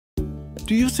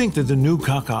Do you think that the new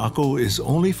kaka'ako is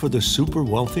only for the super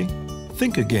wealthy?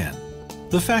 Think again.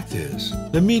 The fact is,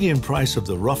 the median price of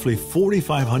the roughly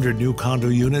 4,500 new condo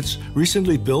units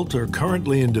recently built or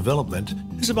currently in development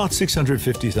is about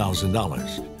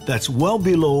 $650,000. That's well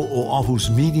below Oahu's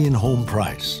median home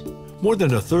price. More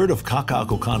than a third of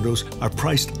kaka'ako condos are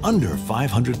priced under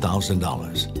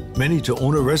 $500,000, many to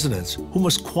owner residents who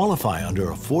must qualify under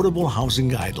affordable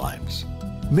housing guidelines.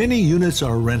 Many units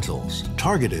are rentals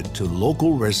targeted to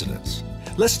local residents.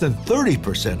 Less than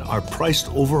 30% are priced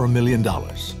over $1 million.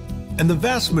 And the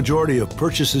vast majority of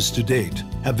purchases to date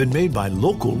have been made by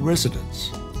local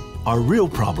residents. Our real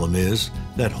problem is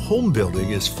that home building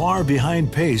is far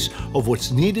behind pace of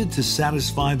what's needed to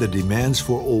satisfy the demands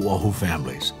for Oahu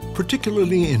families,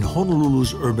 particularly in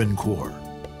Honolulu's urban core.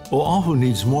 Oahu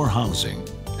needs more housing,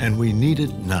 and we need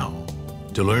it now.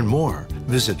 To learn more,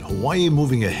 visit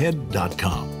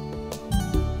hawaiimovingahead.com.